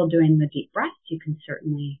comfortable doing the deep breaths, you can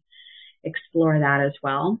certainly explore that as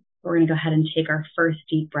well. We're going to go ahead and take our first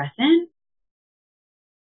deep breath in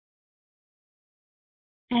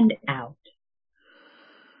and out.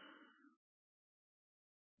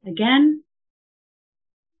 Again.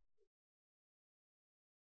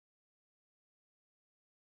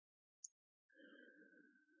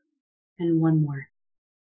 And one more.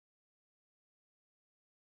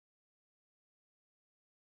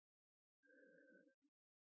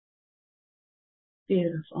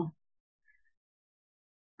 Beautiful.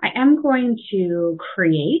 I am going to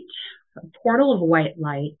create a portal of white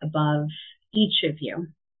light above each of you.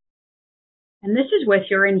 And this is with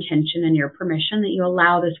your intention and your permission that you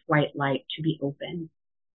allow this white light to be open.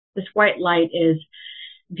 This white light is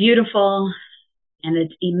beautiful and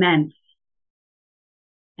it's immense.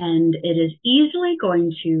 And it is easily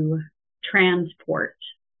going to transport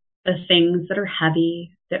the things that are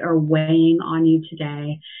heavy, that are weighing on you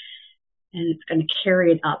today. And it's going to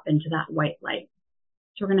carry it up into that white light.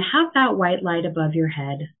 So we're going to have that white light above your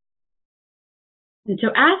head. And so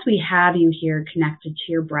as we have you here connected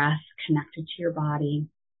to your breath, connected to your body,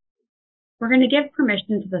 we're going to give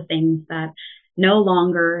permission to the things that no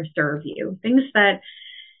longer serve you, things that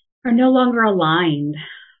are no longer aligned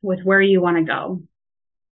with where you want to go,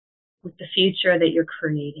 with the future that you're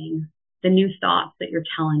creating, the new thoughts that you're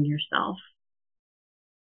telling yourself.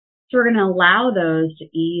 So we're going to allow those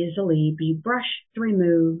to easily be brushed,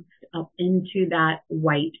 removed up into that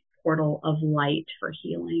white portal of light for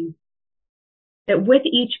healing. That with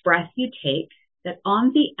each breath you take, that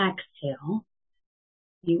on the exhale,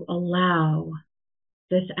 you allow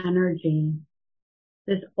this energy,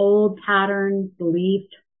 this old pattern, belief,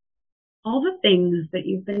 all the things that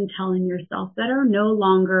you've been telling yourself that are no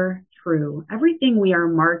longer true, everything we are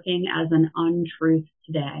marking as an untruth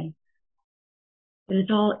today. It is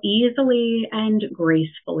all easily and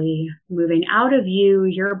gracefully moving out of you,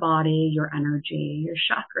 your body, your energy, your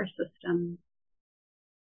chakra system.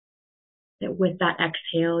 That with that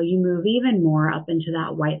exhale, you move even more up into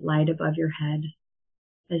that white light above your head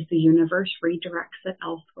as the universe redirects it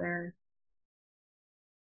elsewhere.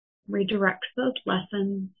 Redirects those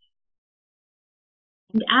lessons.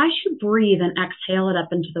 And as you breathe and exhale it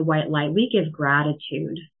up into the white light, we give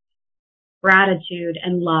gratitude. Gratitude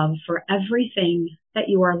and love for everything that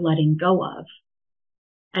you are letting go of.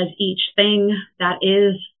 As each thing that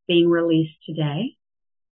is being released today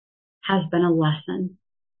has been a lesson.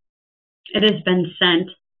 It has been sent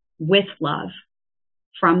with love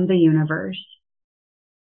from the universe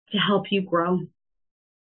to help you grow,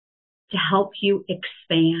 to help you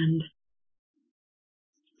expand,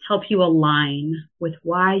 help you align with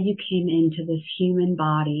why you came into this human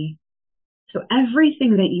body. So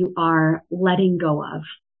everything that you are letting go of,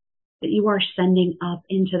 that you are sending up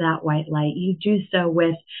into that white light, you do so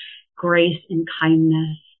with grace and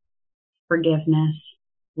kindness, forgiveness,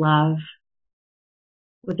 love,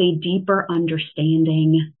 with a deeper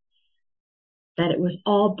understanding that it was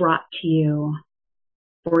all brought to you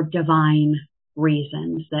for divine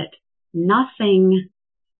reasons, that nothing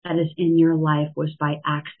that is in your life was by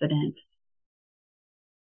accident.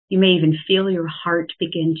 You may even feel your heart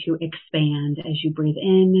begin to expand as you breathe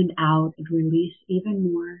in and out and release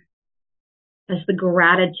even more. As the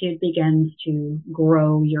gratitude begins to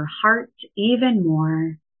grow your heart even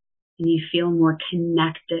more, and you feel more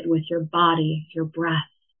connected with your body, your breath,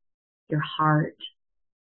 your heart.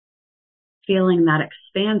 feeling that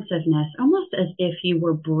expansiveness, almost as if you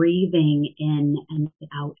were breathing in and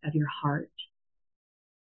out of your heart.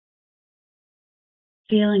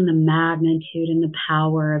 Feeling the magnitude and the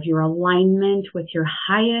power of your alignment with your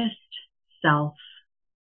highest self.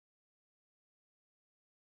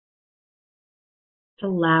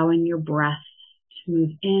 Allowing your breath to move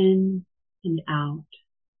in and out.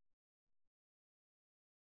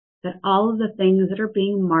 That all of the things that are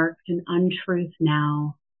being marked in untruth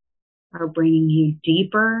now are bringing you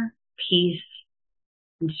deeper peace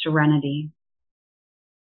and serenity.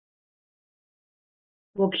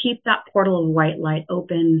 We'll keep that portal of white light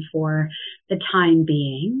open for the time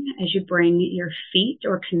being as you bring your feet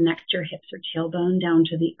or connect your hips or tailbone down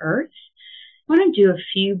to the earth. I want to do a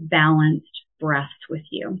few balanced breaths with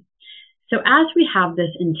you. So as we have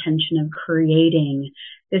this intention of creating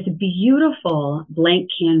this beautiful blank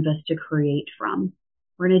canvas to create from,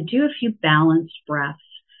 we're going to do a few balanced breaths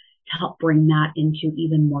to help bring that into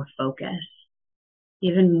even more focus,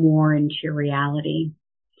 even more into your reality.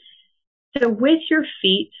 So with your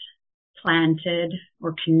feet planted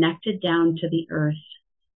or connected down to the earth,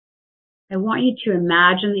 I want you to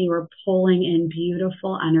imagine that you are pulling in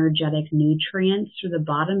beautiful energetic nutrients through the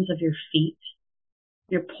bottoms of your feet.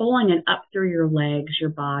 You're pulling it up through your legs, your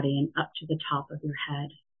body, and up to the top of your head.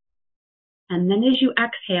 And then as you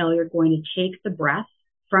exhale, you're going to take the breath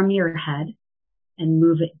from your head and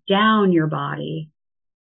move it down your body.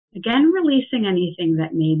 Again, releasing anything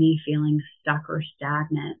that may be feeling stuck or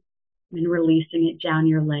stagnant, and releasing it down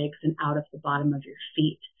your legs and out of the bottom of your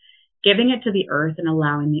feet, giving it to the earth and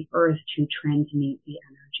allowing the earth to transmute the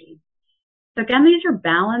energy. So again, these are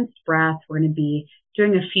balanced breaths. We're going to be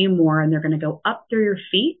doing a few more, and they're going to go up through your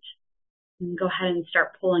feet. And go ahead and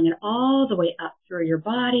start pulling it all the way up through your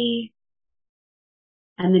body.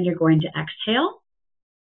 And then you're going to exhale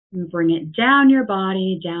and bring it down your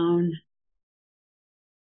body, down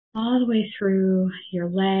all the way through your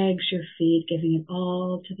legs, your feet, giving it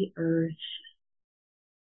all to the earth.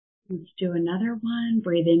 Let's do another one.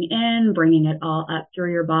 Breathing in, bringing it all up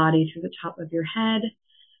through your body, through the top of your head,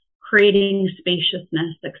 creating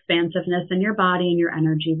spaciousness, expansiveness in your body and your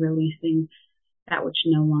energy, releasing that which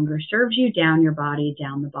no longer serves you down your body,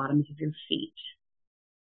 down the bottoms of your feet.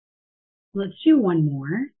 Let's do one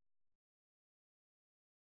more.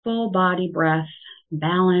 Full body breath,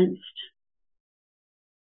 balanced.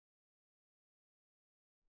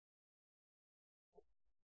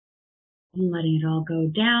 And letting it all go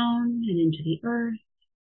down and into the earth.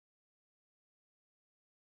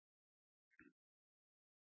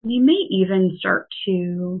 You may even start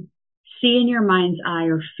to see in your mind's eye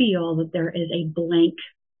or feel that there is a blank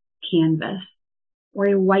canvas or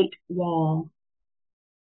a white wall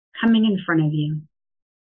coming in front of you.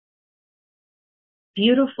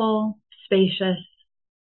 Beautiful, spacious,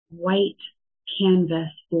 white canvas,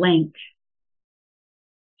 blank,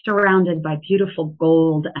 surrounded by beautiful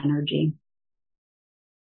gold energy.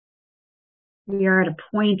 We are at a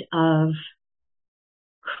point of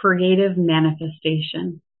creative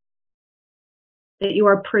manifestation, that you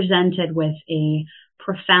are presented with a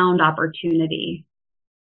profound opportunity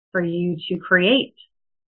for you to create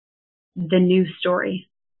the new story,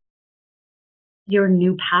 your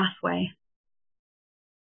new pathway.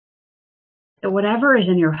 That whatever is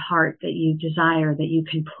in your heart that you desire, that you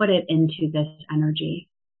can put it into this energy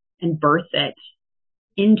and birth it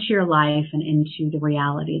into your life and into the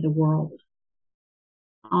reality, the world,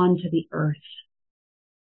 onto the earth.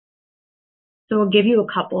 So we'll give you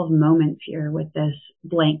a couple of moments here with this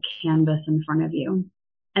blank canvas in front of you.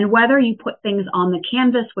 And whether you put things on the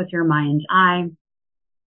canvas with your mind's eye,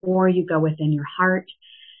 or you go within your heart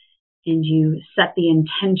and you set the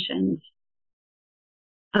intentions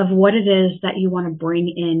of what it is that you want to bring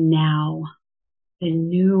in now, the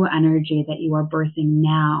new energy that you are birthing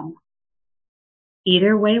now.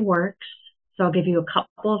 Either way works. So I'll give you a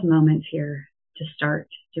couple of moments here to start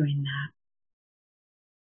doing that.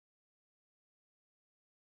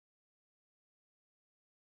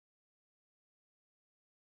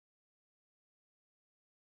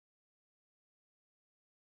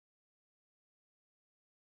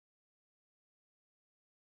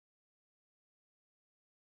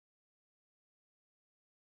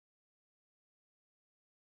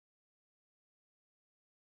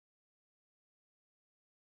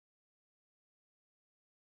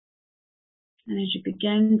 And as you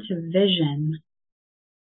begin to vision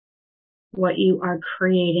what you are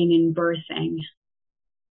creating and birthing,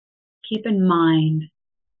 keep in mind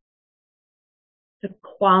the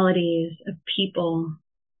qualities of people,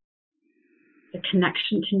 the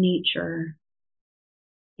connection to nature,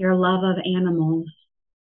 your love of animals,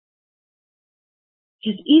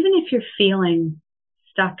 Because even if you're feeling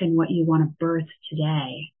stuck in what you want to birth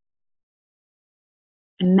today,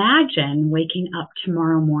 imagine waking up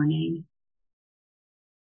tomorrow morning.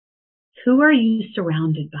 Who are you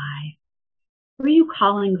surrounded by? Who are you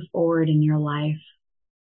calling forward in your life?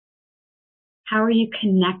 How are you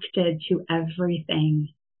connected to everything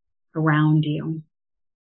around you?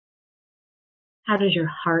 How does your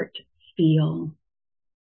heart feel?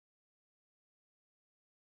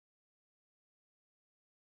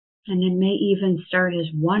 And it may even start as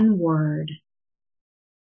one word,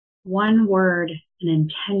 an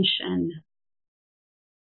intention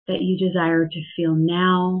that you desire to feel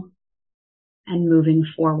now and moving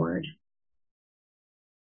forward.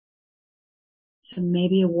 So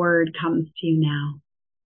maybe a word comes to you now.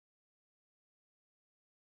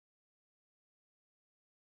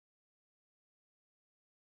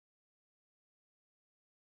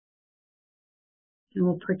 And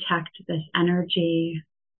we'll protect this energy,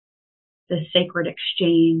 this sacred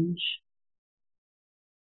exchange,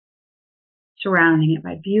 surrounding it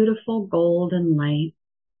by beautiful golden light.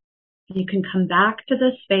 You can come back to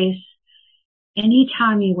this space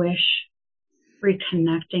anytime you wish,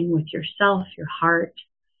 reconnecting with yourself, your heart,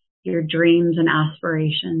 your dreams and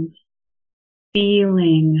aspirations,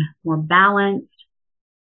 feeling more balanced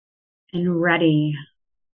and ready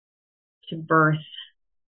to birth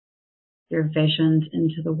your visions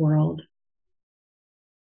into the world.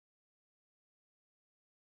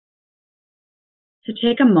 So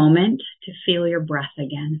take a moment to feel your breath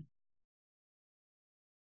again.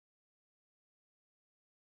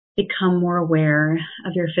 Become more aware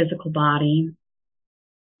of your physical body,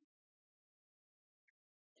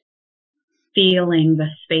 feeling the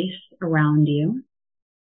space around you.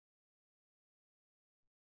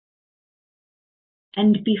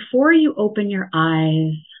 And before you open your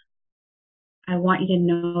eyes, I want you to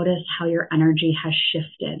notice how your energy has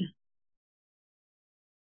shifted.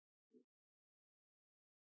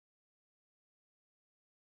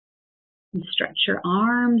 And stretch your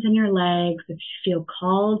arms and your legs if you feel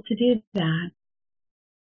called to do that.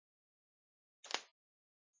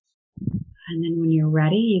 And then when you're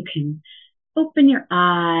ready, you can open your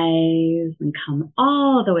eyes and come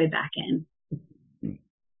all the way back in.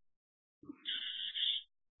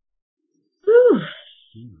 Whew.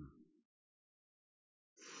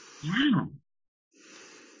 Yeah.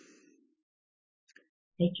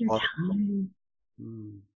 Take your time.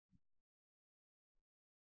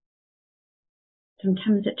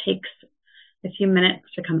 Sometimes it takes a few minutes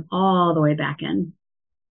to come all the way back in.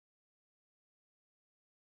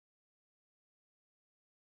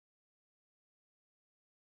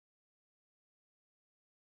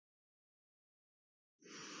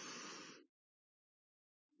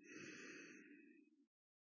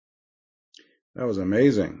 That was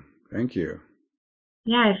amazing. Thank you.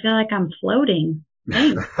 Yeah, I feel like I'm floating.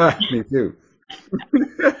 Thanks. Me too.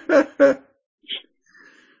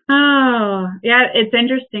 Oh, yeah, it's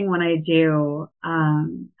interesting when I do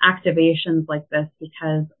activations like this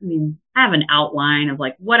because, I mean, I have an outline of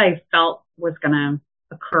like what I felt was going to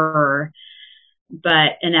occur,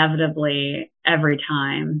 but inevitably every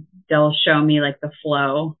time they'll show me like the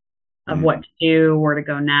flow of what to do, where to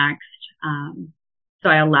go next. So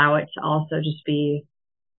I allow it to also just be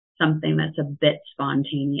something that's a bit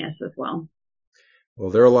spontaneous as well. Well,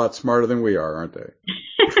 they're a lot smarter than we are, aren't they?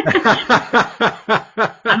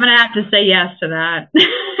 I'm going to have to say yes to that.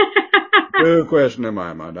 No question in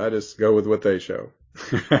my mind. I just go with what they show.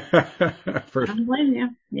 I don't blame you.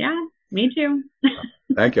 Yeah, me too.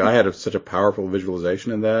 Thank you. I had such a powerful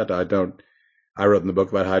visualization in that. I wrote in the book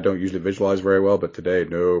about how I don't usually visualize very well, but today,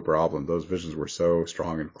 no problem. Those visions were so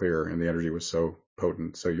strong and clear, and the energy was so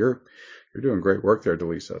potent. So you're doing great work there,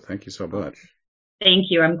 Dallisa. Thank you so much. Thank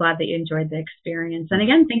you. I'm glad that you enjoyed the experience. And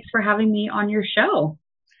again, thanks for having me on your show.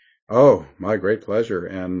 Oh, my great pleasure.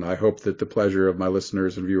 And I hope that the pleasure of my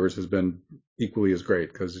listeners and viewers has been equally as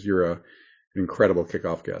great because you're an incredible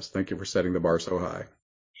kickoff guest. Thank you for setting the bar so high.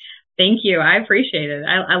 Thank you. I appreciate it.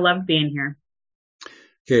 I love being here.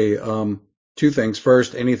 Okay. Two things.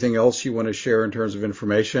 First, anything else you want to share in terms of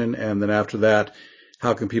information? And then after that,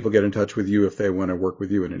 how can people get in touch with you if they want to work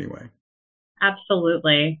with you in any way?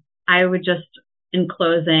 Absolutely. I would just, in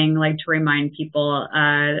closing, like to remind people,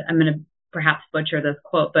 I'm going to perhaps butcher this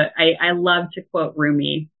quote, but I love to quote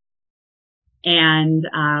Rumi. And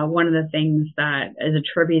one of the things that is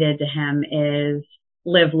attributed to him is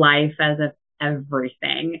live life as if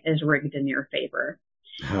everything is rigged in your favor.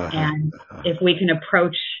 And if we can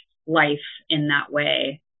approach life in that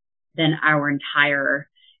way, then our entire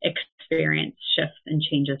experience shifts and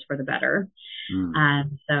changes for the better.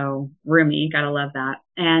 Mm. So roomy, gotta love that.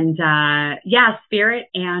 And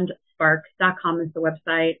spiritandspark.com is the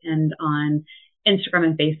website, and on Instagram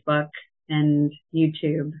and Facebook and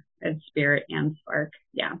YouTube, it's Spirit and Spark.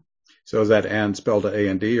 Yeah. So is that and spelled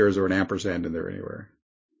A-N-D, or is there an ampersand in there anywhere?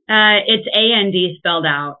 It's A-N-D spelled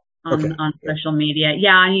out on social media.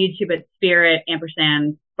 Yeah, on YouTube it's Spirit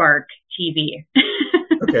ampersand Spark TV.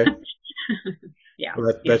 Okay. Yeah.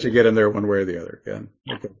 Well, that should get in there one way or the other. Yeah.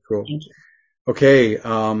 Okay, cool. Thank you. Okay,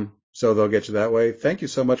 so they'll get you that way. Thank you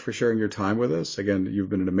so much for sharing your time with us. Again, you've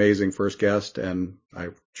been an amazing first guest, and I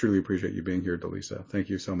truly appreciate you being here, Dallisa. Thank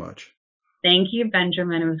you so much. Thank you,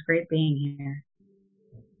 Benjamin. It was great being here.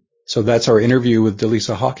 So that's our interview with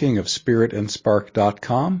Dallisa Hocking of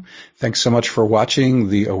spiritandspark.com. Thanks so much for watching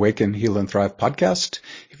the Awaken, Heal, and Thrive podcast.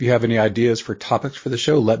 If you have any ideas for topics for the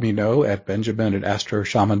show, let me know at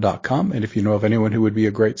benjamin@astroshaman.com. And if you know of anyone who would be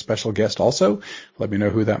a great special guest also, let me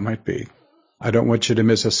know who that might be. I don't want you to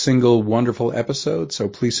miss a single wonderful episode, so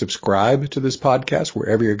please subscribe to this podcast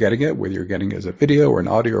wherever you're getting it, whether you're getting it as a video or an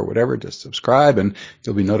audio or whatever. Just subscribe, and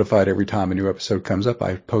you'll be notified every time a new episode comes up.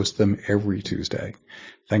 I post them every Tuesday.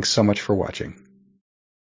 Thanks so much for watching.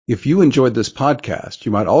 If you enjoyed this podcast,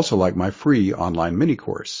 you might also like my free online mini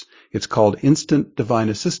course. It's called Instant Divine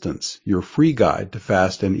Assistance, your free guide to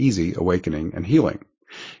fast and easy awakening and healing.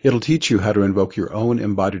 It'll teach you how to invoke your own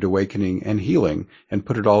embodied awakening and healing and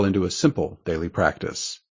put it all into a simple daily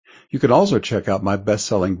practice. You can also check out my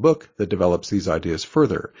best-selling book that develops these ideas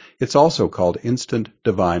further. It's also called Instant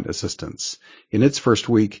Divine Assistance. In its first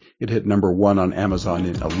week, it hit #1 on Amazon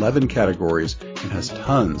in 11 categories and has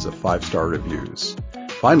tons of 5-star reviews.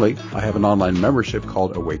 Finally, I have an online membership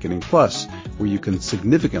called Awakening Plus, where you can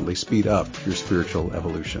significantly speed up your spiritual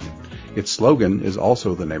evolution. Its slogan is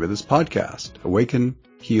also the name of this podcast: Awaken,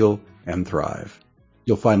 Heal, and Thrive.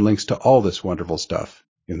 You'll find links to all this wonderful stuff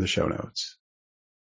in the show notes.